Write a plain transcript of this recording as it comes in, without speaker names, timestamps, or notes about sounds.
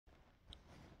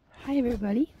Hi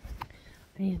everybody,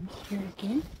 I am here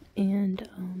again, and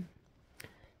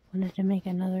wanted to make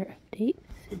another update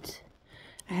since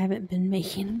I haven't been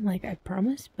making them like I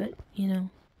promised, but you know,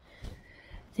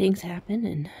 things happen,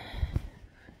 and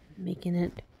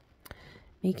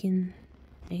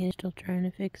still trying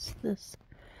to fix this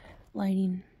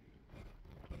lighting,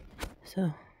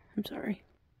 so I'm sorry.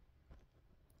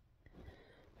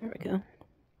 There we go.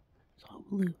 It's all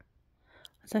blue.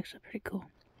 That's actually pretty cool.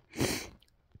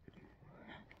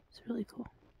 It's really cool.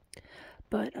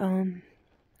 But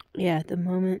yeah, at the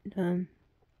moment,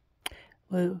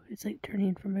 whoa, it's like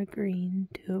turning from a green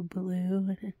to a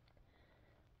blue, and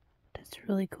that's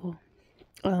really cool.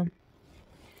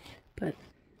 But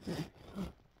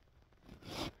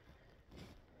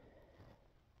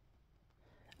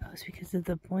it's because of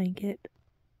the blanket.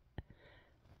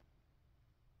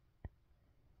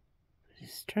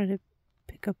 Just trying to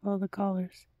pick up all the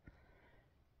collars.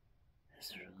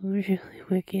 That's really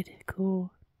wicked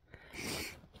cool.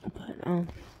 But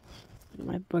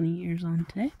my bunny ears on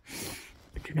tonight.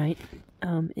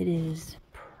 It is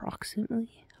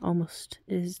approximately it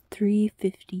is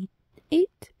 3:58,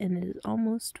 and it is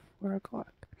almost 4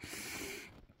 o'clock.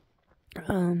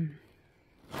 I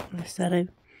said I'm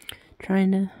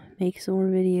trying to make some more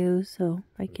videos so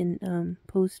I can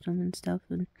post them and stuff,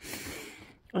 and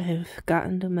I have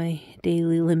gotten to my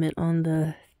daily limit on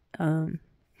the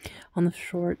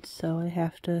shorts, so I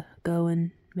have to go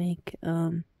and make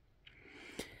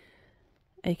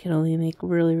I can only make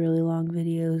really long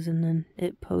videos, and then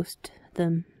it post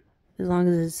them as long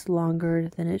as it's longer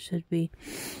than it should be,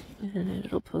 and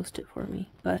it'll post it for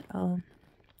me. But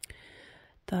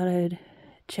thought I'd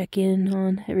check in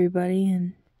on everybody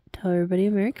and tell everybody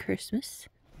a Merry Christmas.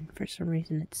 And for some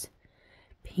reason it's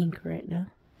pink right now.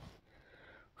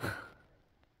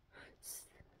 It's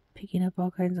picking up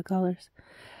all kinds of colors.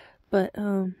 But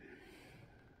my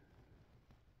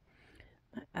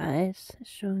eyes,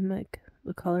 showing like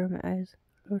the color of my eyes,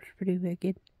 looks pretty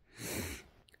wicked.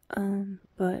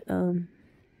 But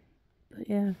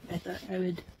yeah, I thought I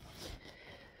would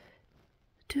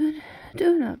do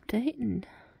an update and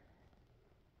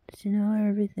let you know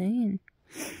everything.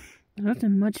 And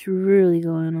nothing much really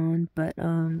going on, but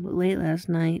late last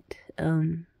night,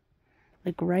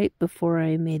 like right before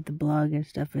I made the blog and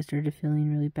stuff, I started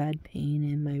feeling really bad pain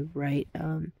in my right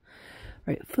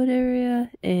foot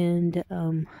area, and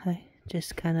I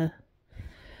just kind of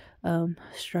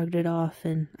shrugged it off,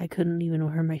 and I couldn't even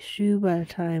wear my shoe by the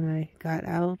time I got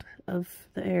out of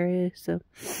the area, so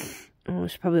it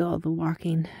was probably all the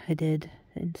walking I did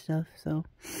and stuff, so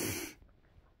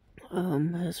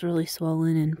it was really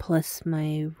swollen, and plus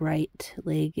my right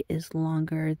leg is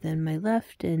longer than my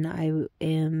left, and I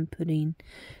am putting,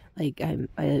 like,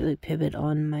 I pivot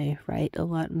on my right a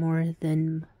lot more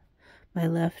than my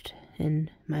left, and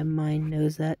my mind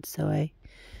knows that, so I,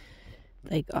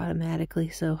 like, automatically,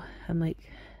 so I'm like,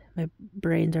 my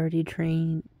brain's already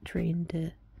trained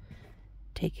to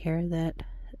take care of that,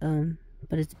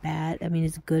 but it's bad. I mean,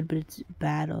 it's good, but it's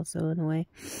bad also in a way,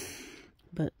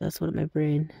 but that's what my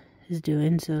brain is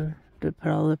doing, so to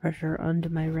put all the pressure onto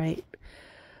my right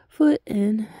foot,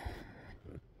 and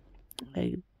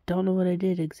I don't know what I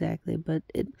did exactly, but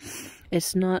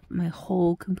it's not my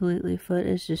whole completely foot,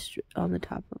 it's just on the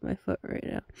top of my foot right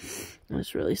now.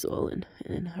 It's really swollen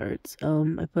and it hurts.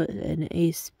 I put an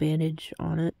ACE bandage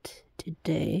on it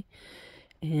today,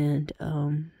 and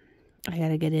I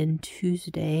gotta get in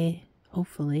Tuesday,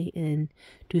 hopefully, and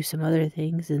do some other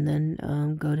things, and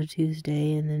then go to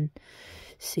Tuesday and then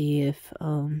see if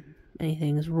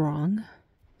anything's wrong.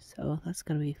 So that's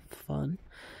gonna be fun.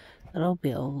 That'll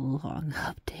be a long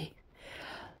update.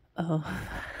 Oh,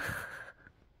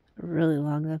 a really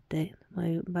long update.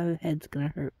 My head's gonna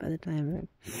hurt by the time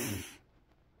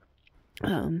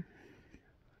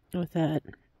with that.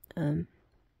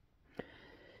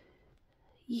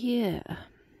 Yeah.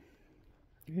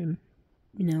 You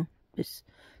know, just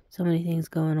so many things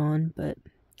going on, but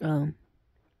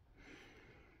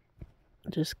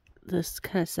just this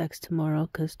kind of sucks tomorrow,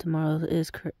 because tomorrow is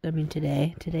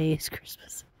today is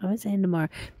Christmas. I was saying tomorrow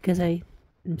because I'm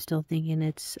still thinking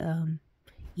it's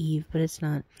Eve, but it's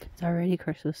not. It's already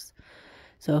Christmas.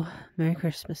 So Merry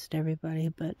Christmas to everybody,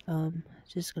 but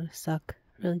it's just gonna suck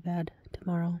really bad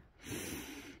tomorrow.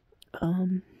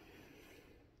 I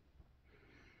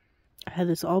had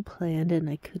this all planned, and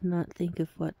I could not think of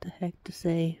what the heck to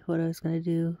say, what I was gonna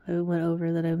do. I went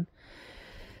over that I'm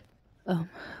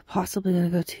possibly gonna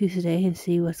go Tuesday and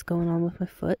see what's going on with my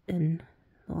foot and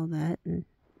all that, and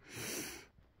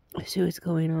see what's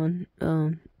going on.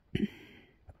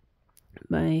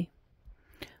 My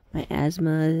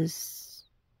asthma is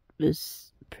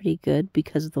pretty good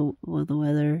because of the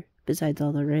weather, besides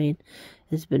all the rain,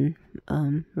 has been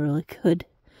really good,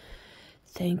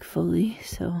 thankfully.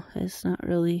 So it's not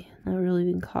really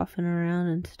been coughing around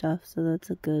and stuff, so that's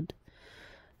a good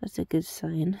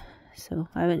sign. So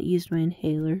I haven't used my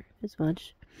inhaler as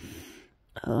much.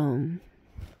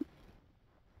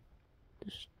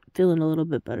 Just feeling a little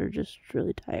bit better, just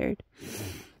really tired.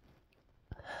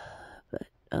 But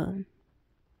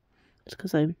it's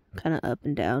because I'm kind of up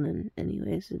and down, and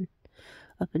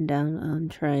up and down,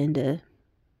 trying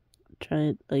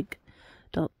like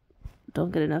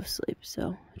don't get enough sleep,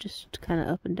 so just kind of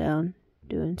up and down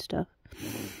doing stuff.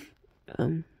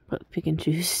 But pick and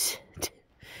choose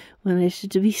when I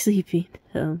should be sleeping.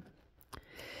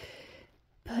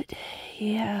 But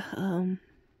yeah,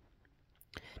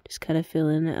 just kind of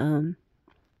feeling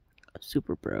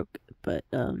super broke, but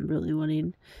really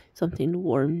wanting something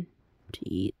warm to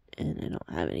eat, and I don't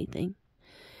have anything,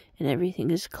 and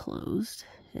everything is closed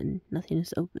and nothing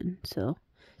is open. So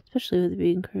especially with it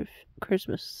being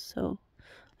Christmas, so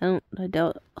I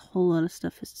doubt a whole lot of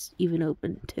stuff is even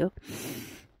open too.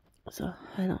 So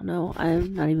I don't know.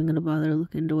 I'm not even gonna bother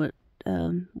looking into what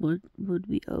would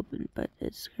be open, but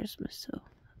it's Christmas, so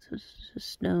it's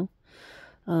just no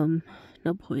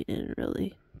point in it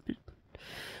really. But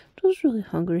I was really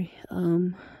hungry.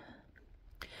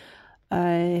 I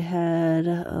had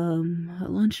a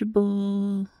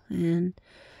Lunchable, and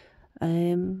I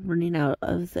am running out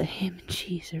of the ham and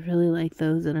cheese. I really like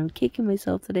those, and I'm kicking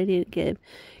myself that I didn't get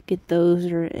those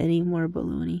or any more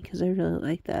bologna, because I really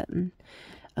like that. And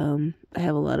I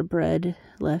have a lot of bread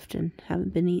left and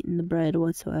haven't been eating the bread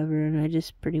whatsoever, and I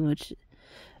just pretty much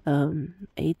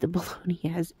ate the bologna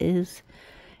as is,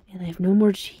 and I have no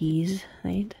more cheese.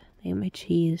 I ate my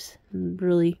cheese. I'm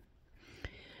really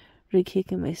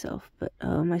kicking myself, but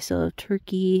I still have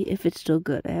turkey, if it's still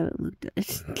good. I haven't looked at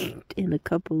it in a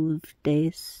couple of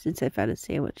days since I've had a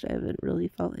sandwich. I haven't really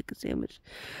felt like a sandwich.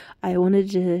 I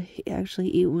wanted to actually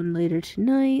eat one later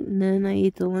tonight, and then I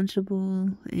ate the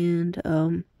Lunchable, and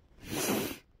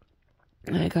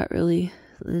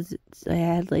I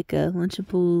had like a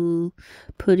Lunchable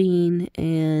pudding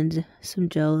and some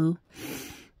Jell-O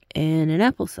and an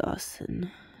applesauce,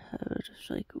 and I was just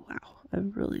like, wow,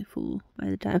 I'm really full by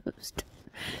the time I was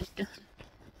done.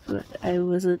 But I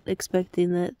wasn't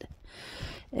expecting that,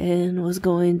 and was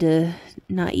going to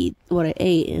not eat what I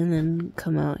ate and then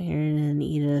come out here and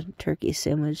eat a turkey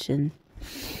sandwich and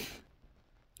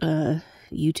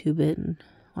YouTube it and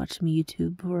watch some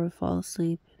YouTube before I fall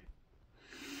asleep.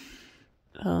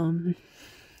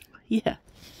 Yeah.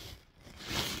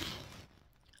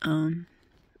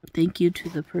 Thank you to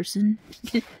the person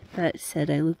that said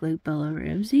I look like Bella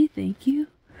Ramsey. Thank you.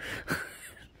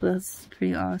 That's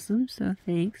pretty awesome, so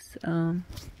thanks.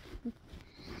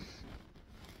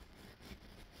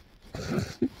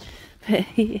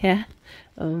 Yeah,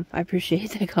 I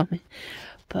appreciate that comment.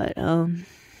 But,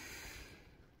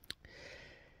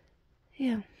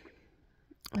 yeah.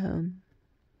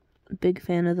 Big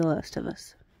fan of The Last of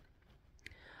Us.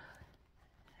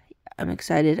 I'm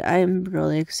excited. I'm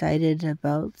really excited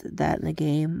about that in the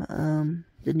game.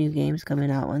 The new game's coming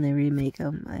out when they remake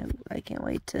them. I can't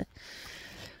wait to,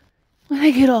 when I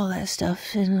get all that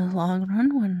stuff in the long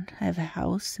run, when I have a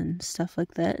house and stuff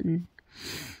like that, and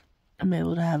I'm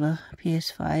able to have a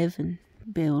PS5 and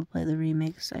be able to play the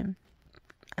remakes. I'm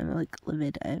like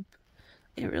livid. I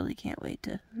really can't wait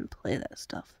to play that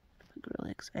stuff. I'm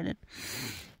really excited.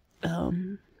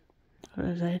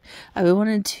 I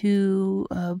wanted to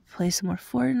play some more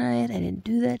Fortnite. I didn't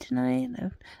do that tonight.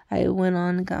 I went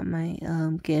on and got my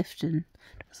gift, and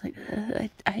I was like,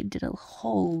 I did a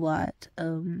whole lot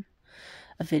a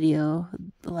video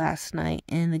last night,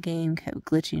 and the game kept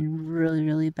glitching really,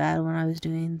 really bad when I was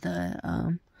doing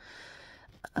the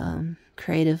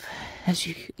creative.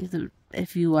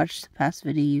 If you watched the past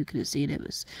video, you could have seen it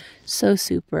was so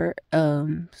super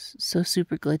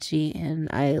glitchy, and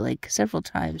I like several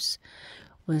times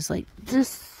was like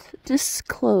this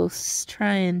close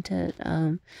trying to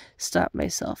stop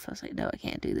myself. I was like, no, I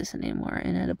can't do this anymore.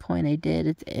 And at a point I did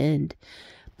at the end,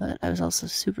 but I was also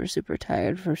super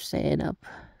tired for staying up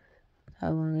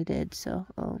how long I did. So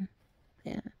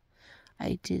yeah,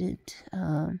 I didn't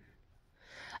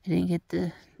get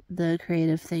the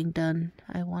creative thing done.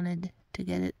 I wanted to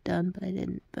get it done, but I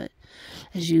didn't. But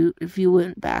if you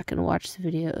went back and watched the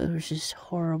video, it was just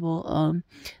horrible.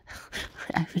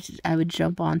 I would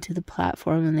jump onto the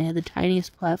platform, and they had the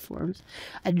tiniest platforms.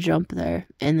 I'd jump there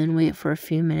and then wait for a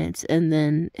few minutes, and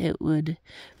then it would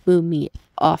move me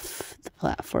off the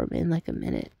platform in like a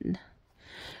minute. And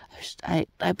I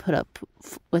put up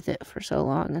with it for so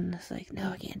long, and it's like,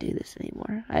 no, I can't do this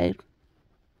anymore.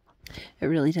 It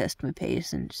really tested my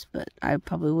patience, but I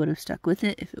probably would have stuck with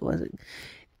it if it wasn't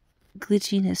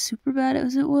glitching as super bad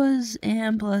as it was,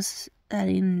 and plus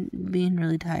adding being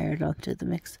really tired onto the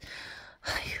mix.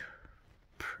 I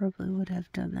probably would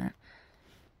have done that.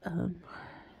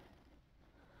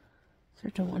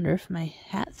 Start to wonder if my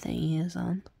hat thingy is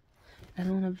on. I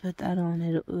don't want to put that on.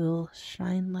 It will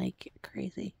shine like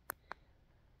crazy.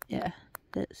 Yeah,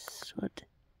 that's what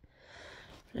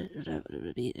I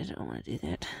don't want to do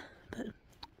that, but it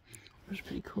was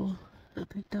pretty cool. I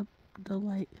picked up the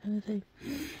light kind of thing.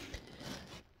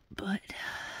 But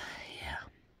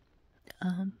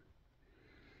yeah,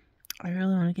 I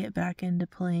really want to get back into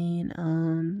playing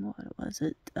what was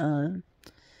it?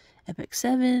 Epic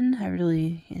 7.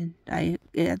 I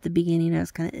at the beginning I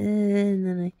was kind of and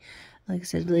then like I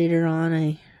said later on,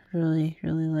 I really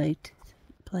liked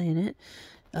playing it.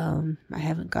 I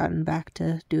haven't gotten back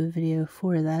to do a video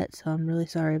for that, so I'm really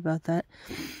sorry about that.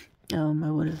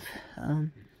 I would have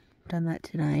done that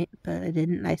tonight, but I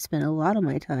didn't. I spent a lot of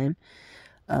my time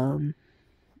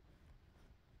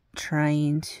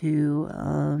trying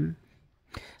to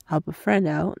help a friend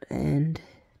out, and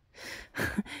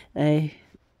I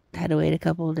had to wait a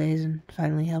couple of days and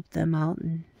finally helped them out,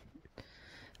 and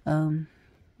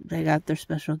they got their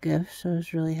special gift, so I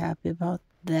was really happy about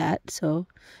that. So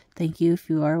thank you if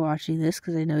you are watching this,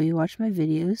 because I know you watch my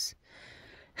videos.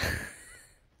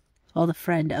 Well, the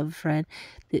friend of a friend,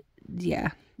 yeah,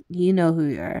 you know who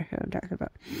you are, who I'm talking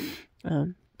about.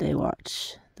 They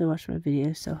watch my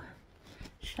videos, so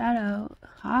shout out,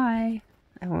 hi.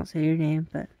 I won't say your name,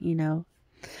 but you know.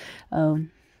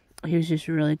 He was just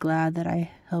really glad that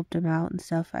I helped him out and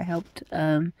stuff. I helped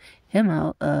him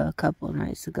out a couple of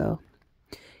nights ago,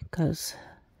 because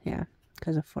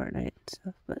of Fortnite and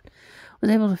stuff, but was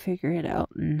able to figure it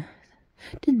out, and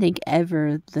didn't think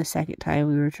ever the second time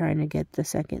we were trying to get the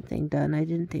second thing done, I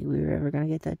didn't think we were ever going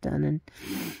to get that done,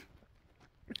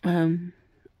 and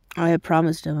I had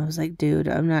promised him, I was like, dude,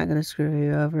 I'm not going to screw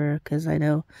you over, because I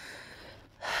know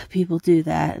people do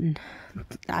that, and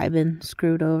I've been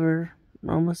screwed over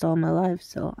almost all my life,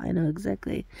 so I know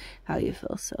exactly how you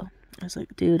feel. So I was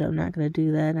like, dude, I'm not going to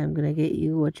do that. I'm going to get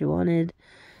you what you wanted.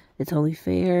 It's only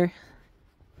fair.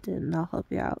 And I'll help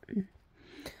you out. And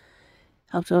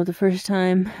helped him out the first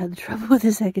time, had trouble with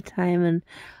the second time, and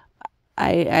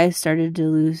I started to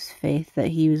lose faith that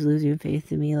he was losing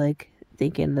faith in me, like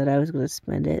thinking that I was going to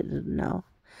spend it. No,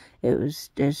 it's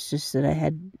just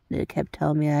that it kept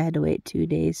telling me I had to wait 2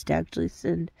 days to actually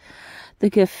send the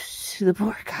gift to the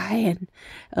poor guy,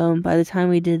 and by the time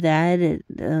we did that,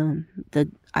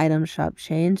 the item shop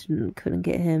changed and couldn't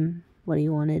get him what he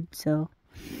wanted, so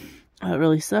it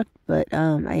really sucked. But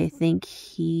I think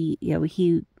he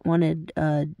wanted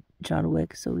John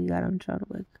Wick, so we got him John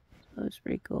Wick. That was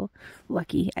pretty cool.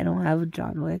 Lucky I don't have a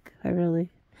John Wick. I'd really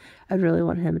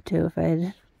want him too if I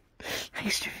had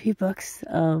extra few bucks.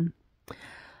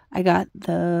 I got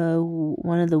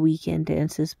one of the weekend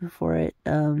dances before it.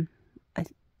 I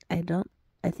don't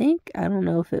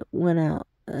know if it went out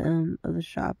of the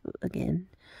shop again,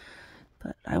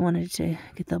 but I wanted to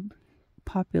get the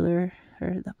popular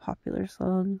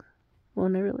song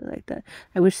one. I really like that.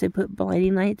 I wish they put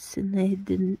Blinding Lights and they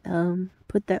didn't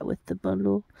put that with the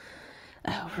bundle.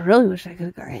 I really wish I could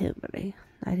have got him, but I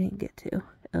didn't get to.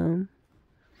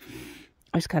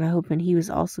 I was kind of hoping he was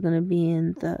also going to be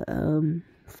in the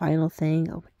final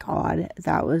thing. Oh my god,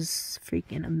 that was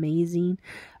freaking amazing.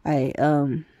 I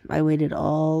waited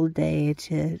all day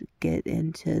to get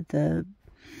into the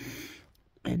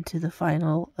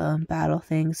final battle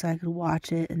thing so I could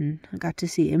watch it, and I got to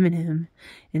see Eminem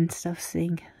and stuff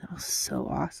sing. That was so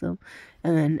awesome.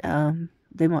 And then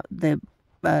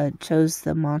they chose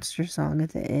the monster song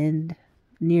at the end,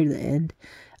 near the end.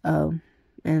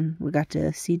 And we got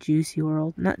to see Juicy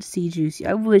WRLD. Not see Juicy.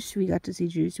 I wish we got to see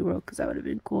Juicy WRLD, because that would have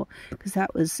been cool. Because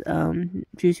that was,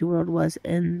 Juicy WRLD was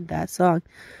in that song.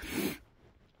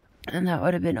 And that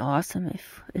would have been awesome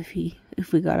if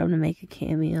we got him to make a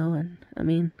cameo. And, I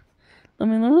mean, it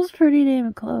was pretty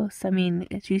damn close. I mean,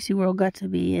 Juicy WRLD got to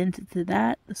be into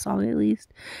the song at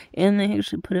least. And they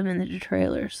actually put him in the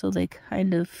trailer. So they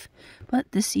kind of,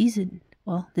 but this season,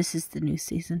 well, this is the new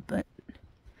season, but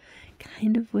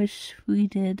kind of wish we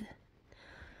did.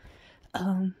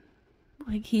 I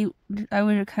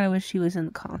would kind of wish he was in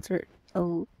the concert,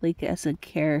 like as a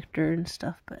character and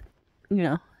stuff. But you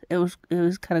know, it was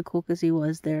kind of cool because he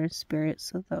was there in spirit.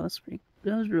 So that was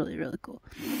really cool.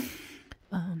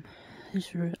 I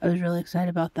was really excited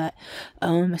about that.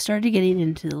 I started getting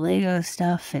into the Lego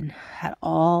stuff and had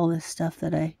all this stuff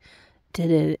that I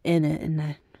did in it, and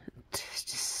I just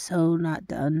so not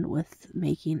done with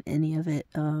making any of it.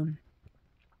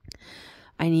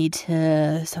 I need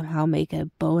to somehow make a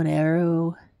bow and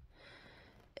arrow,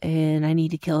 and I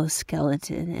need to kill a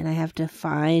skeleton, and I have to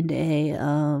find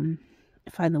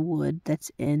find the wood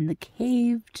that's in the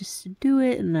cave just to do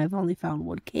it, and I've only found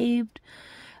one caved.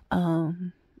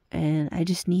 And I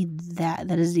just need that.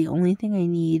 That is the only thing I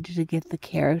need to get the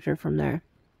character from there.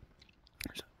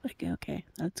 So, like, okay,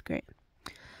 that's great.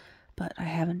 But I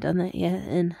haven't done that yet,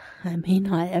 and I may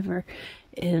not ever.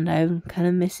 And I'm kind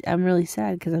of I'm really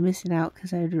sad because I'm missing out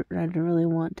because I really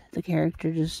want the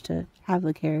character just to have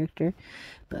the character.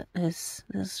 But that's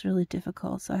really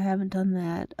difficult, so I haven't done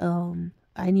that.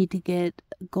 I need to get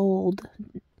gold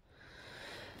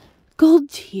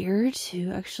tier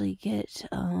to actually get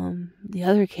the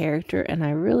other character, and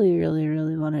I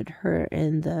really wanted her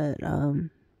in the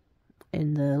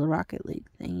Rocket League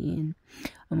thingy, and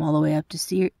I'm all the way up to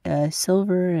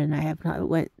silver, and I have not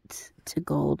went to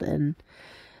gold, and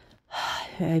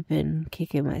I've been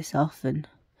kicking myself, and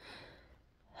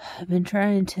I've been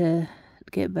trying to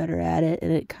get better at it,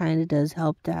 and it kind of does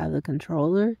help to have the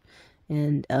controller,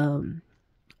 and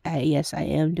yes, I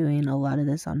am doing a lot of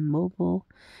this on mobile,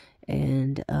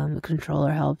 and the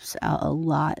controller helps out a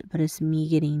lot, but it's me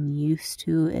getting used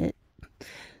to it.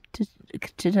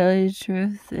 To tell you the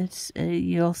truth, it's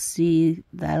you'll see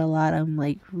that a lot. I'm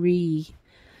like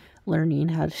relearning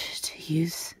how to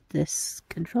use this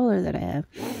controller that I have.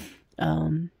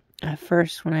 At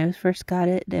first, when I first got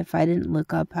it, if I didn't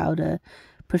look up how to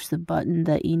push the button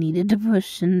that you needed to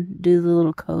push and do the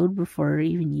little code before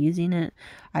even using it,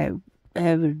 I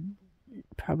would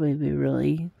probably be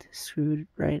really screwed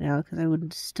right now, because I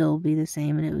would still be the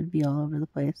same and it would be all over the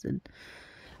place, and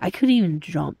I couldn't even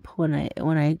jump when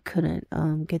I couldn't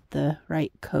get the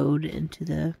right code into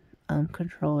the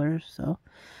controller. So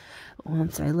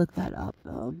once I looked that up,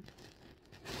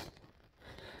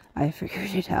 I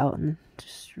figured it out, and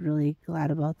just really glad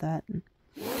about that. And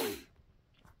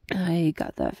I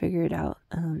got that figured out,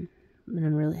 and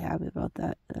I'm really happy about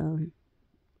that.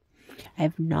 I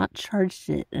have not charged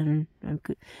it, and I'm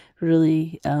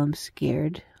really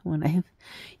scared when I'm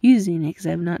using it, because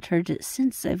I've not charged it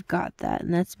since I've got that,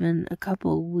 and that's been a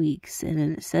couple weeks, and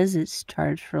it says it's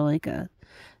charged for like a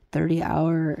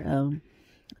 30-hour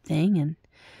thing, and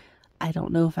I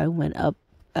don't know if I went up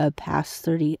past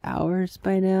 30 hours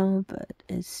by now, but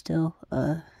it's still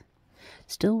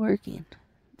working.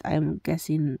 I'm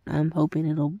hoping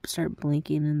it'll start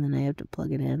blinking, and then I have to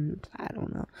plug it in. I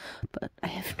don't know, but I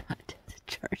have not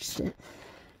charged it.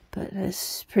 But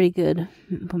it's pretty good.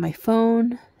 But my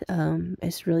phone,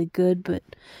 it's really good, but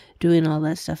doing all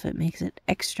that stuff, it makes it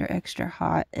extra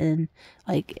hot, and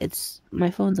like my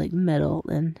phone's like metal,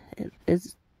 and it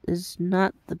is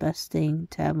not the best thing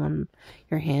to have on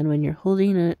your hand when you're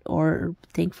holding it, or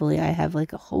thankfully I have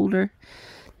like a holder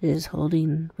that is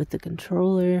holding with the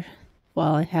controller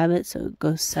while I have it, so it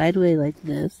goes sideways like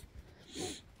this.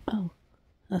 Oh,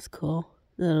 that's cool.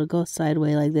 It'll go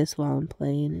sideways like this while I'm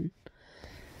playing,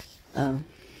 and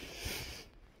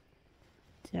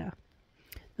yeah,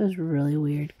 it was really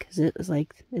weird, because it's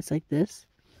like this,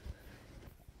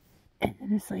 and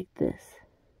then it's like this,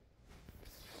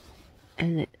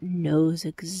 and it knows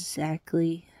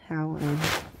exactly how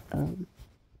I'm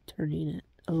turning it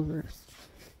over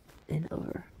and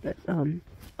over, but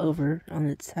over on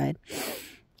its side,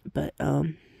 but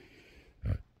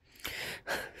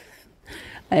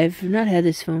I've not had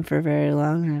this phone for very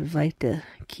long, and I'd like to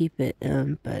keep it,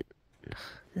 but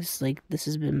this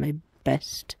has been my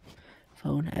best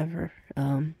phone ever.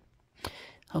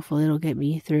 Hopefully it'll get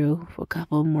me through a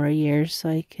couple more years, so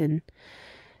I can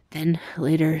then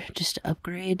later just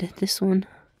upgrade this one,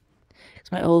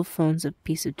 because my old phone's a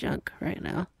piece of junk right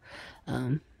now.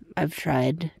 I've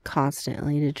tried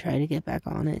constantly to try to get back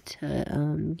on it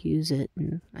to use it,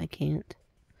 and I can't.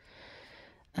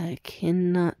 I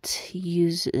cannot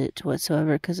use it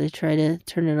whatsoever, because I try to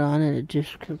turn it on and it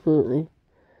just completely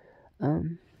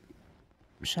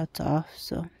shuts off,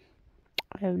 so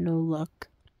I have no luck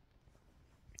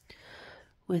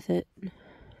with it.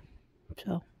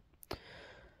 So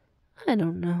I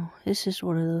don't know, it's just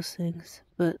one of those things,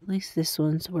 but at least this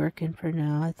one's working for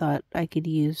now. I thought I could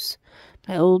use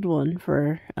my old one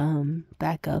for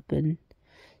backup, and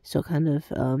still kind of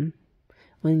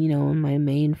when on my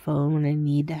main phone, when I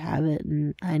need to have it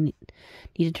and I need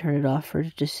to turn it off for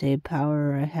to save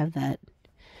power, or I have that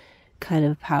kind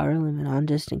of power limit on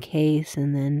just in case,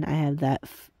 and then I have that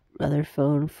other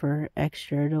phone for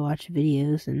extra to watch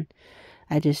videos, and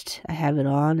I have it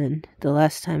on, and the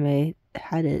last time I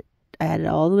had it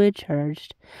all the way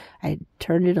charged. I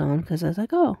turned it on because I was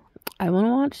like, oh, I want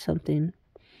to watch something,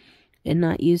 and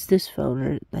not use this phone.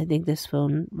 Or I think this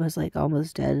phone was like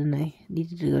almost dead and I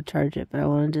needed to go charge it, but I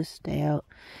wanted to stay out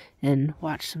and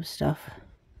watch some stuff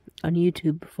on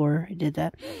YouTube before I did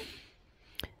that.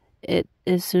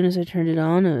 As soon as I turned it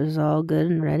on, it was all good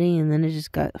and ready, and then it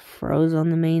just got froze on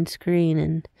the main screen,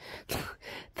 and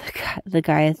the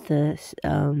guy at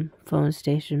the phone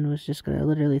station was just gonna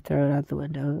literally throw it out the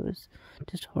window. It was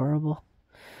just horrible.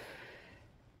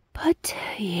 But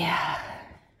yeah,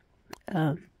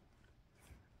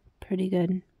 pretty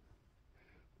good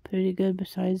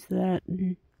besides that,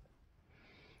 and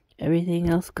everything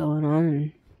else going on,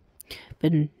 and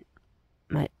been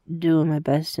doing my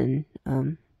best and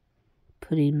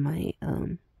putting my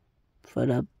foot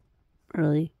up,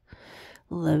 really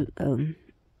leveling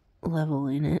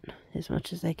it as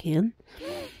much as I can.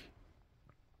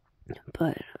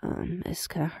 But it's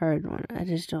kind of hard when I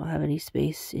just don't have any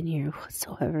space in here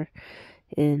whatsoever,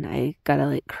 and I gotta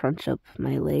like crunch up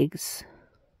my legs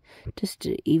just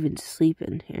to even sleep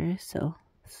in here, so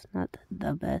it's not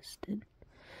the best.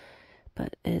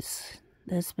 But it's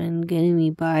been getting me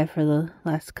by for the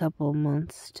last couple of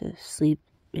months to sleep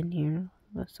in here,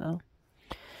 so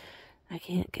I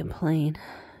can't complain.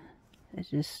 It's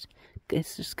just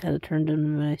kind of turned into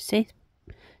my safe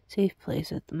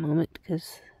place at the moment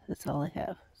because that's all I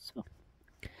have. So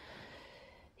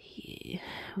yeah,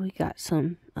 we got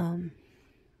some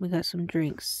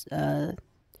drinks the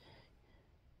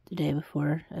day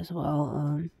before as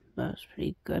well. That was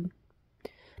pretty good.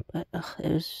 But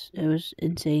it was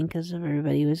insane because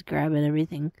everybody was grabbing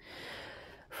everything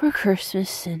for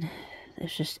Christmas, and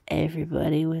it's just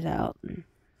everybody was out and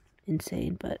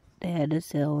insane. But they had a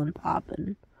sale and pop,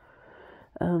 and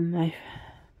one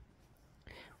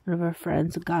of our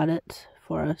friends got it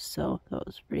for us, so that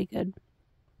was pretty good.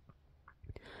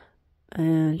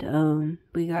 And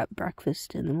we got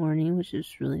breakfast in the morning, which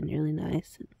is really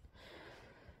nice.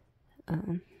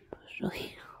 And, it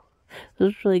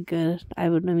was really good. I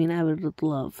would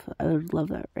love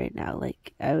that right now.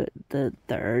 Like, the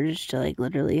urge to like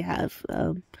literally have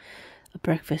a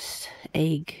breakfast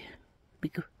egg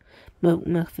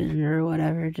muffin or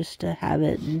whatever, just to have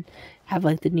it and have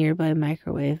like the nearby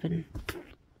microwave and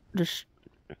just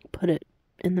put it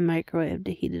in the microwave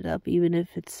to heat it up, even if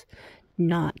it's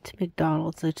not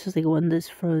McDonald's. It's just like one that's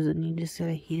frozen. You just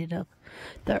gotta heat it up.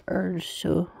 The urge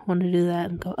to want to do that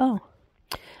and go, oh,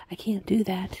 I can't do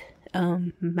that.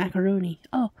 Macaroni.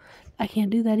 Oh, I can't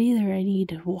do that either. I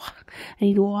need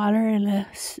water and a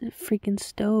freaking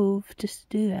stove just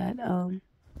to do that.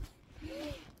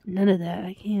 None of that.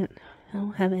 I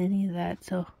don't have any of that.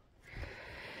 So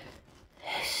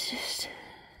it's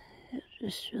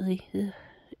just really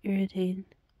irritating.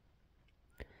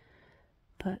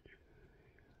 But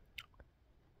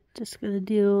just gonna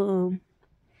deal.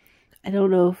 I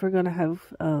don't know if we're gonna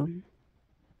have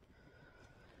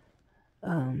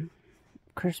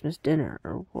Christmas dinner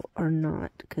or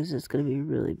not, because it's gonna be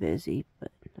really busy.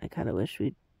 But I kind of wish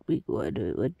we would.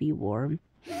 It would be warm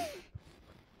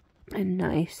and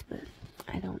nice, but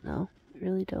I don't know. I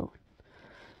really don't.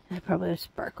 I probably have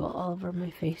sparkle all over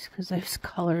my face because I was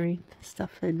coloring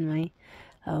stuff in my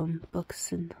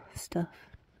books and stuff.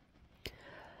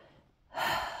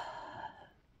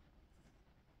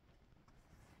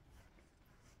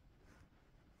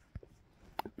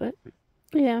 But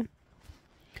yeah,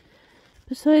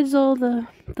 besides all the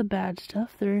bad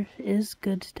stuff, there is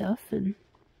good stuff, and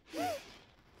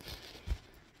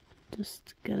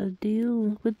just gotta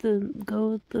go with the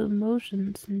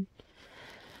emotions and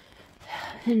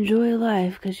enjoy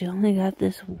life, because you only got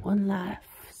this one life.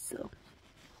 So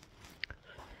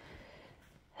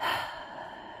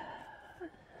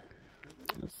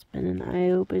it's been an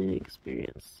eye-opening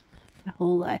experience. My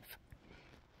whole life.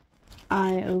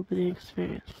 Eye-opening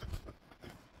experience.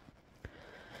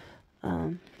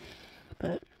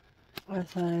 But I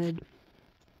thought I'd at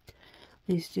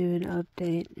least do an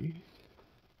update.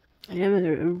 I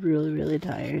am really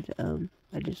tired. I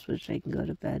just wish I could go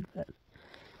to bed, but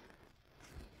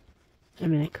I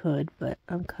mean I could, but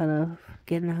I'm kind of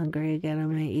getting hungry again. I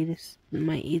might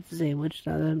eat the sandwich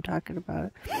now that I'm talking about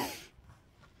it.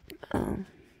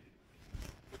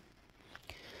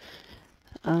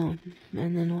 And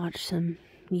then watch some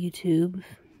YouTube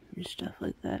and stuff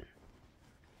like that.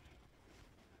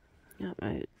 That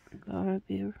might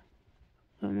be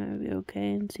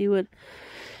okay, and see what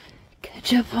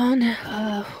catch up on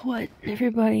what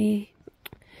everybody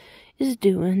is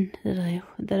doing that I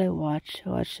watch. I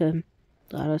watch a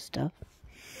lot of stuff.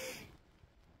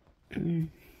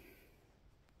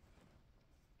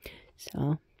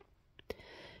 So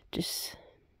just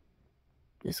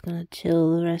gonna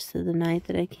chill the rest of the night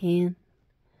that I can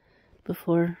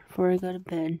before I go to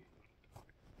bed.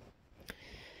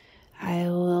 I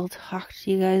will talk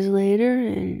to you guys later,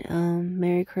 and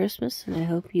Merry Christmas, and I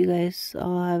hope you guys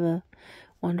all have a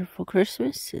wonderful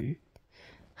Christmas, and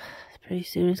pretty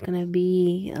soon it's gonna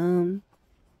be New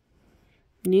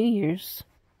Year's.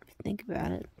 If you think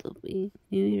about it, it'll be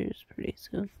New Year's pretty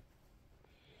soon.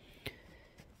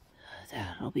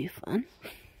 That'll be fun.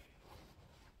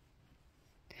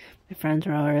 My friends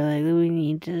are all like, we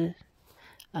need to,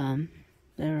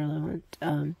 they really want,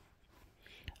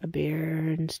 a beer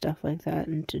and stuff like that,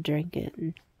 and to drink it,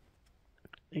 and,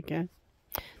 okay,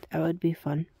 that would be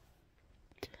fun,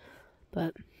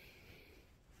 but,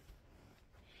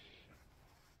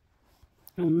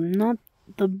 I'm not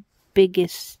the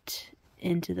biggest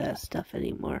into that stuff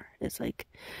anymore. It's like,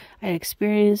 I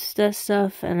experienced that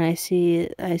stuff, and I've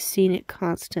seen it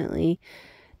constantly,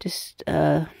 just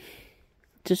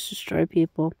destroy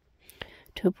people,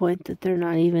 to a point that they're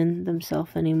not even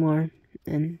themselves anymore,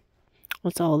 and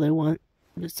that's all they want.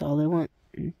 That's all they want.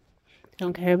 And they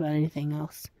don't care about anything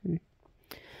else. And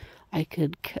I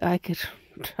could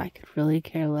really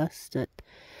care less that,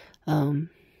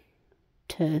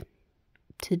 to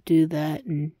do that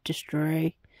and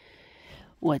destroy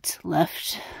what's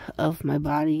left of my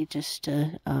body just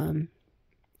to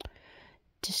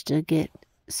get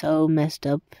so messed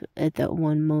up at that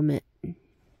one moment.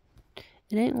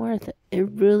 It ain't worth it. It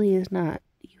really is not.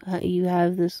 You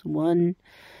have this one.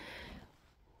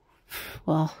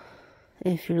 Well,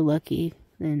 if you're lucky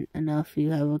then enough,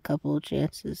 you have a couple of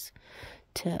chances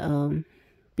to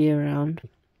be around.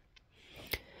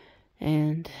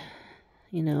 And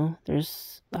you know,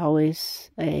 there's always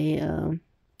a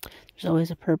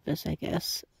purpose, I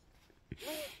guess.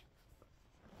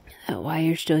 Why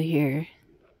you're still here.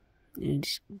 You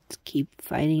just keep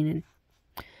fighting, and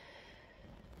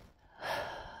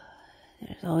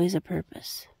there's always a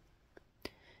purpose.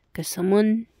 Because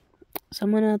someone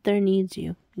out there needs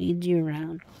you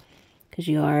around. Because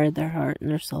you are their heart and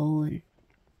their soul, and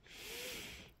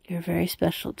you're very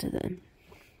special to them.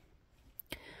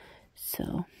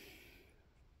 So,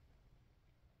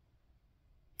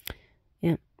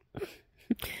 yeah.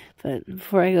 But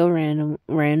before I go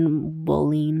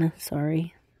rambling,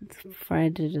 sorry. Before I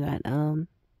did that,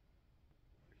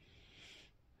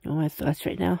 my thoughts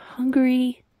right now.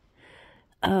 Hungry.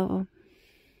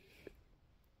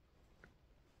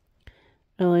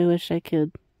 Really wish I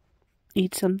could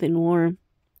eat something warm.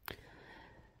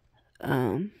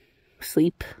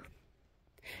 Sleep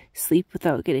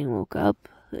without getting woke up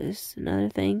is another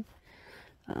thing.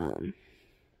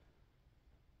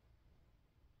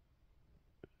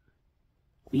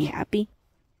 Be happy.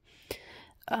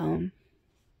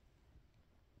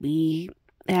 Be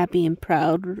happy and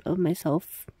proud of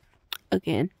myself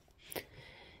again.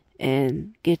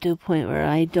 And get to a point where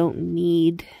I don't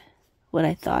need what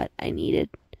I thought I needed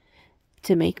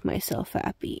to make myself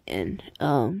happy. And,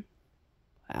 wow.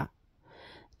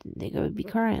 Didn't think I would be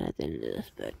crying at the end of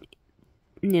this, but,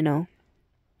 you know.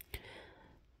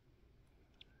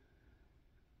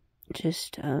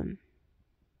 Just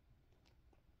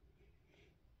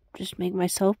make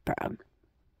myself proud.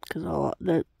 Because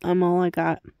I'm all I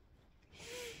got.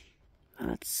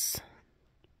 That's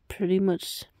pretty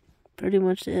much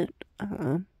it.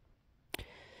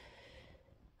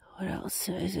 What else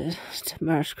is it?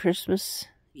 Tomorrow's Christmas.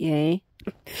 Yay.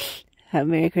 Have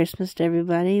Merry Christmas to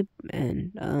everybody.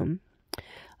 And I'll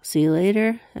see you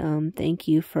later. Thank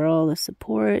you for all the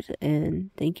support,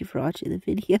 and thank you for watching the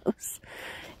videos.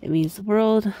 It means the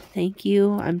world. Thank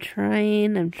you. I'm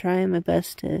trying my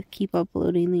best to keep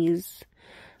uploading these.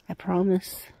 I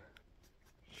promise.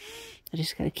 I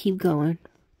just gotta keep going.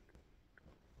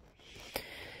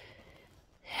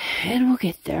 And we'll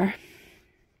get there.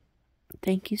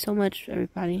 Thank you so much,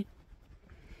 everybody.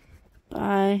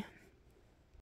 Bye.